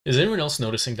Is anyone else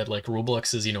noticing that like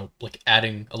Roblox is, like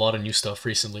adding a lot of new stuff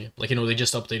recently? Like, they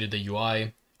just updated the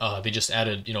UI. They just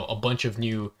added, a bunch of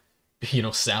new,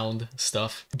 sound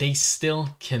stuff. They still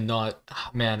cannot,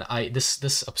 man,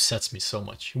 this upsets me so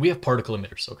much. We have particle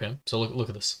emitters, okay? So look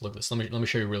at this. Look at this. Let me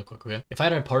show you real quick, okay? If I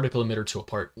add a particle emitter to a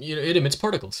part, it emits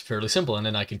particles, fairly simple, and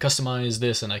then I can customize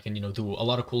this and I can, do a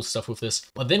lot of cool stuff with this.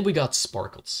 But then we got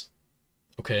sparkles,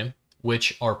 okay?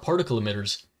 Which are particle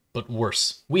emitters, but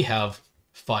worse. We have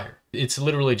fire. It's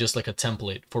literally just like a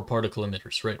template for particle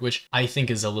emitters, right? Which I think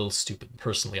is a little stupid,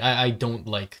 personally. I don't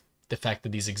like the fact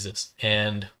that these exist.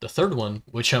 And the third one,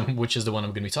 which is the one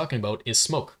I'm going to be talking about, is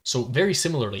smoke. So very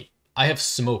similarly, I have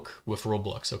smoke with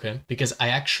Roblox, okay? Because I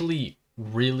actually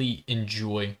really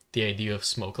enjoy the idea of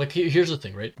smoke. Like, here's the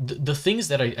thing, right? The things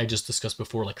that I just discussed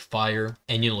before, like fire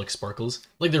and, like sparkles,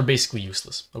 like they're basically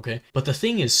useless, okay? But the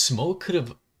thing is, smoke could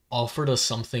have offered us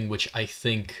something which I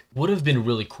think would have been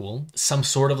really cool. Some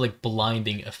sort of like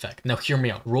blinding effect. Now hear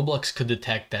me out. Roblox could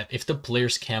detect that if the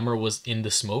player's camera was in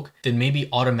the smoke, then maybe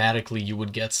automatically you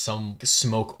would get some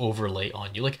smoke overlay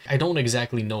on you. Like, I don't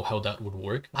exactly know how that would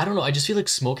work. I don't know. I just feel like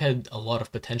smoke had a lot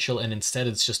of potential and instead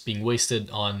it's just being wasted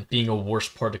on being a worse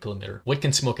particle emitter. What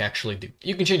can smoke actually do?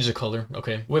 You can change the color,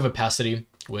 okay? We have opacity,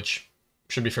 which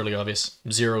should be fairly obvious.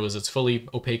 0 is it's fully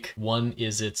opaque. 1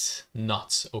 is it's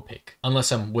not opaque.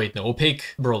 Unless wait, no, opaque.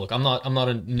 Bro, look, I'm not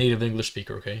a native English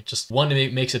speaker, okay? Just 1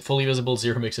 makes it fully visible,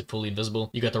 0 makes it fully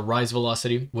invisible. You got the rise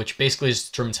velocity, which basically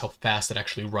just determines how fast it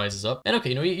actually rises up. And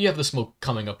okay, you have the smoke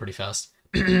coming up pretty fast.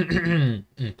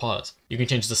 Pause. You can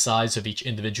change the size of each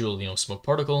individual, smoke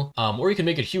particle, or you can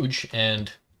make it huge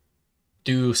and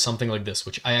do something like this,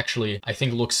 which I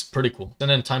think looks pretty cool. And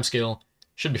then timescale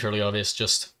should be fairly obvious,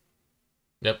 just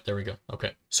yep, there we go.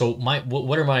 Okay. So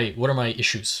what are my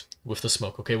issues with the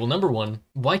smoke? Okay, well, number one,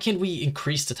 why can't we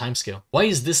increase the timescale? Why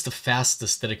is this the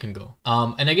fastest that it can go?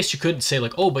 And I guess you could say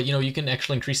like, oh, but you can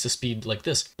actually increase the speed like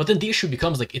this. But then the issue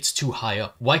becomes like it's too high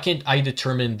up. Why can't I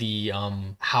determine the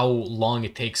how long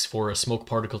it takes for a smoke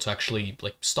particle to actually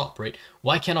like stop, right?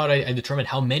 Why cannot I determine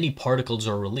how many particles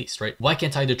are released, right? Why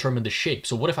can't I determine the shape?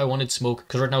 So what if I wanted smoke,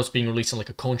 because right now it's being released in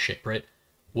like a cone shape, right?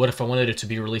 What if I wanted it to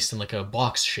be released in like a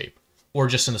box shape? Or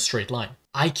just in a straight line?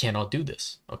 I cannot do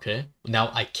this, okay?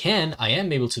 Now I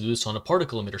am able to do this on a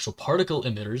particle emitter. So particle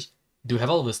emitters do have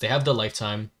all of this. They have the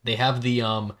lifetime, they have the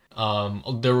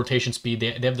rotation speed,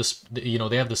 they have this, they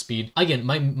have the speed. Again,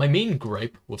 my main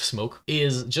gripe with smoke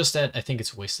is just that I think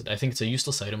it's wasted. I think it's a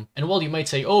useless item. And while you might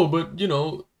say, oh, but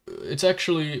it's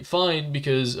actually fine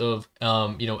because of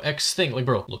X thing. Like,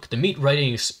 bro, look, the meat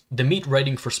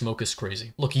writing for smoke is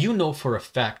crazy. Look, for a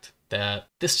fact that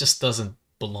this just doesn't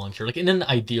belong here. Like, in an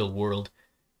ideal world,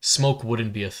 smoke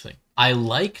wouldn't be a thing. I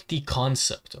like the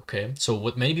concept, okay? So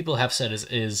what many people have said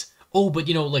is oh, but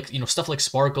stuff like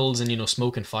sparkles and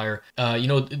smoke and fire,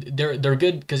 they're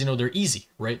good because they're easy,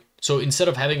 right? So instead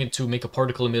of having it to make a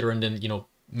particle emitter and then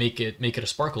make it a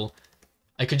sparkle,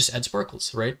 I could just add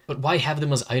sparkles, right? But why have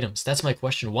them as items? That's my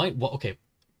question. Why? Well, okay,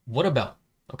 what about,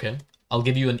 okay, I'll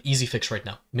give you an easy fix right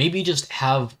now. Maybe just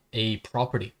have a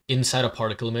property inside a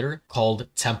particle emitter called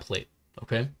template.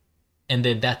 Okay, and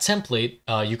then that template,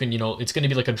 you can, it's going to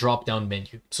be like a drop-down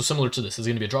menu. So similar to this, it's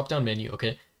going to be a drop-down menu,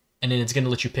 okay? And then it's going to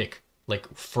let you pick,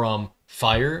 like, from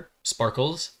fire,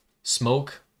 sparkles,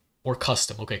 smoke, or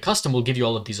custom. Okay, custom will give you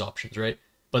all of these options, right?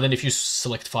 But then if you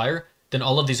select fire, then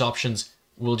all of these options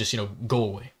will just, go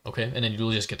away, okay? And then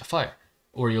you'll just get the fire,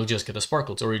 or you'll just get the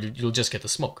sparkles, or you'll just get the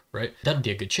smoke, right? That'd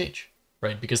be a good change,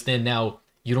 right? Because then now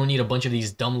you don't need a bunch of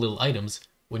these dumb little items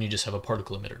when you just have a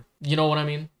particle emitter. You know what I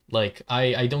mean? Like,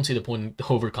 I don't see the point in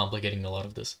overcomplicating a lot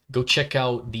of this. Go check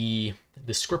out the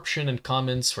description and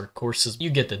comments for courses. You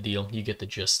get the deal, you get the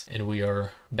gist. And we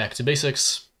are back to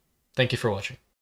basics. Thank you for watching.